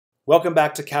Welcome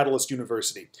back to Catalyst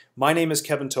University. My name is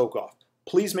Kevin Tokoff.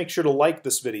 Please make sure to like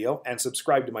this video and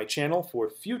subscribe to my channel for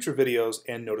future videos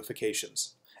and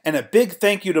notifications. And a big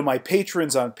thank you to my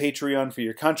patrons on Patreon for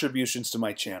your contributions to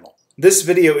my channel. This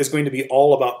video is going to be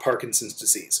all about Parkinson's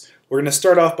disease. We're going to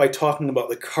start off by talking about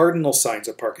the cardinal signs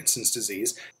of Parkinson's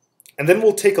disease, and then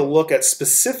we'll take a look at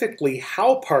specifically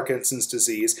how Parkinson's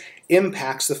disease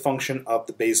impacts the function of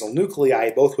the basal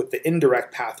nuclei, both with the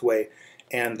indirect pathway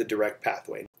and the direct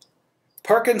pathway.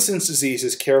 Parkinson's disease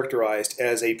is characterized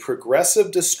as a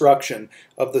progressive destruction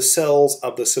of the cells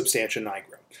of the substantia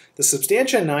nigra. The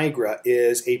substantia nigra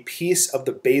is a piece of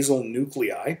the basal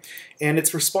nuclei, and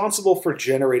it's responsible for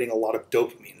generating a lot of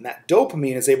dopamine. And that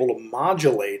dopamine is able to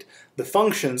modulate the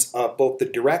functions of both the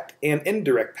direct and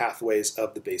indirect pathways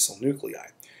of the basal nuclei.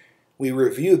 We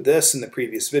reviewed this in the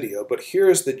previous video, but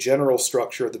here's the general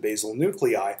structure of the basal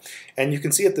nuclei, and you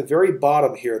can see at the very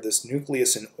bottom here, this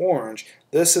nucleus in orange,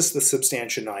 this is the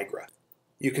substantia nigra.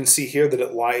 You can see here that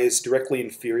it lies directly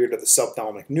inferior to the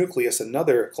subthalamic nucleus,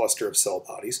 another cluster of cell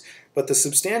bodies, but the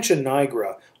substantia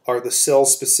nigra are the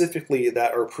cells specifically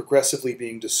that are progressively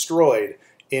being destroyed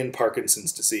in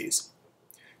Parkinson's disease.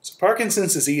 So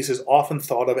Parkinson's disease is often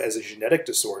thought of as a genetic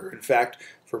disorder. In fact,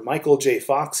 for Michael J.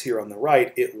 Fox here on the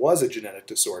right, it was a genetic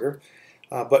disorder.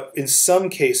 But in some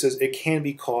cases, it can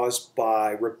be caused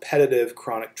by repetitive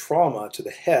chronic trauma to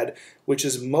the head, which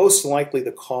is most likely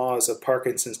the cause of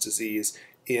Parkinson's disease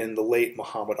in the late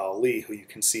Muhammad Ali, who you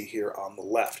can see here on the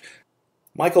left.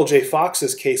 Michael J.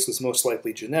 Fox's case was most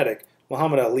likely genetic.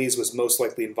 Muhammad Ali's was most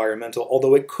likely environmental,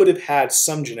 although it could have had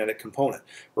some genetic component.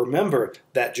 Remember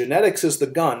that genetics is the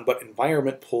gun, but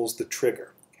environment pulls the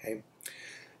trigger. Okay?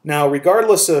 Now,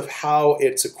 regardless of how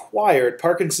it's acquired,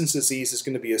 Parkinson's disease is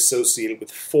going to be associated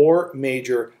with four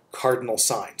major cardinal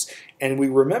signs. And we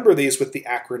remember these with the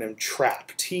acronym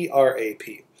TRAP,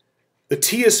 T-R-A-P. The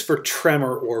T is for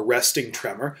tremor or resting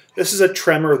tremor. This is a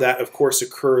tremor that, of course,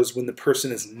 occurs when the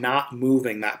person is not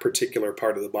moving that particular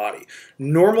part of the body.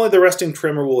 Normally, the resting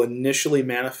tremor will initially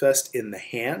manifest in the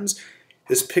hands.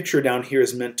 This picture down here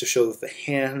is meant to show that the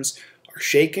hands are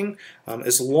shaking.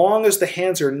 As long as the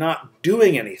hands are not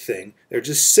doing anything, they're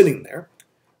just sitting there,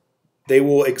 they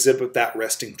will exhibit that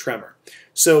resting tremor.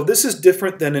 So this is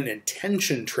different than an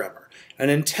intention tremor. An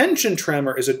intention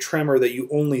tremor is a tremor that you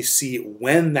only see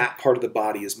when that part of the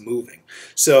body is moving.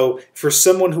 So for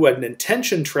someone who had an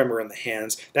intention tremor in the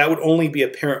hands, that would only be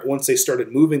apparent once they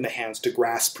started moving the hands to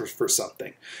grasp for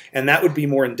something. And that would be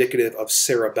more indicative of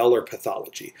cerebellar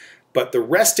pathology. But the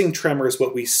resting tremor is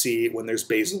what we see when there's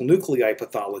basal nuclei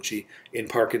pathology in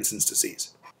Parkinson's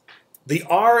disease. The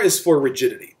R is for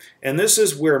rigidity, and this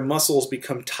is where muscles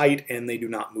become tight and they do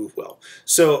not move well.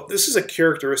 So this is a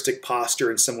characteristic posture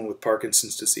in someone with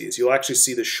Parkinson's disease. You'll actually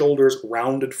see the shoulders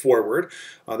rounded forward.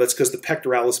 That's because the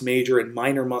pectoralis major and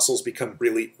minor muscles become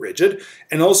really rigid.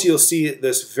 And also you'll see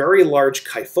this very large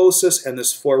kyphosis and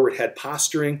this forward head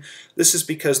posturing. This is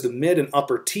because the mid and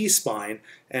upper T-spine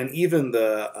and even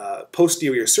the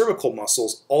posterior cervical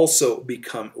muscles also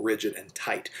become rigid and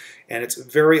tight. And it's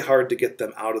very hard to get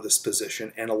them out of this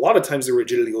position. And a lot of times the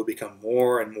rigidity will become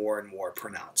more and more and more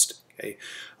pronounced. Okay?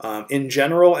 In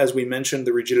general, as we mentioned,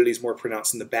 the rigidity is more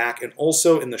pronounced in the back and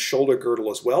also in the shoulder girdle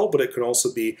as well, but it can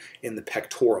also be in the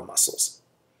pectoral muscles.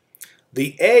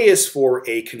 The A is for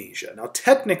akinesia. Now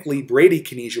technically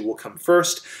bradykinesia will come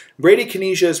first.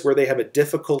 Bradykinesia is where they have a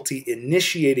difficulty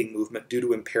initiating movement due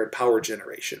to impaired power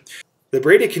generation. The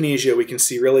bradykinesia we can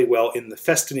see really well in the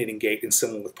festinating gait in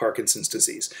someone with Parkinson's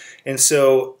disease. And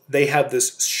so they have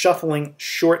this shuffling,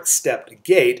 short-stepped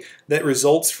gait that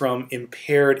results from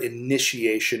impaired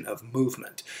initiation of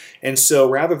movement. And so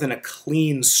rather than a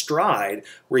clean stride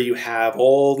where you have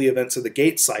all the events of the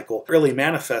gait cycle, it really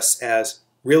manifests as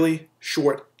really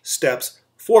short steps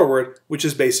forward, which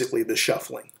is basically the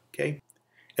shuffling. Okay?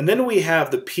 And then we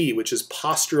have the P, which is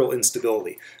postural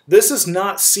instability. This is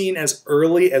not seen as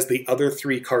early as the other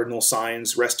three cardinal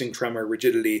signs, resting tremor,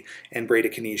 rigidity, and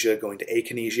bradykinesia going to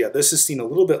akinesia. This is seen a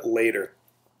little bit later.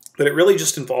 But it really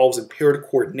just involves impaired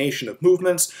coordination of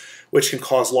movements, which can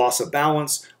cause loss of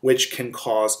balance, which can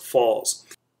cause falls.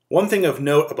 One thing of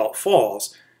note about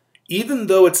falls, even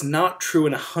though it's not true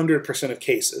in 100% of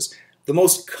cases, the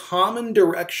most common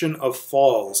direction of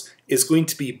falls is going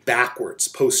to be backwards,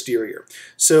 posterior.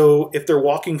 So if they're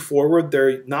walking forward,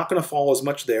 they're not going to fall as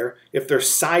much there. If they're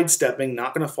sidestepping,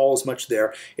 not going to fall as much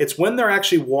there. It's when they're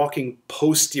actually walking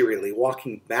posteriorly,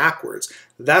 walking backwards,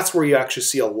 that's where you actually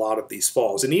see a lot of these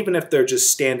falls. And even if they're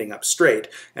just standing up straight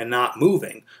and not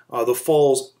moving, the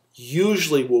falls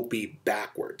usually will be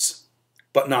backwards,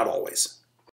 but not always.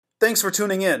 Thanks for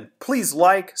tuning in. Please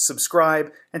like,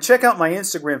 subscribe, and check out my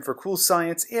Instagram for cool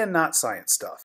science and not science stuff.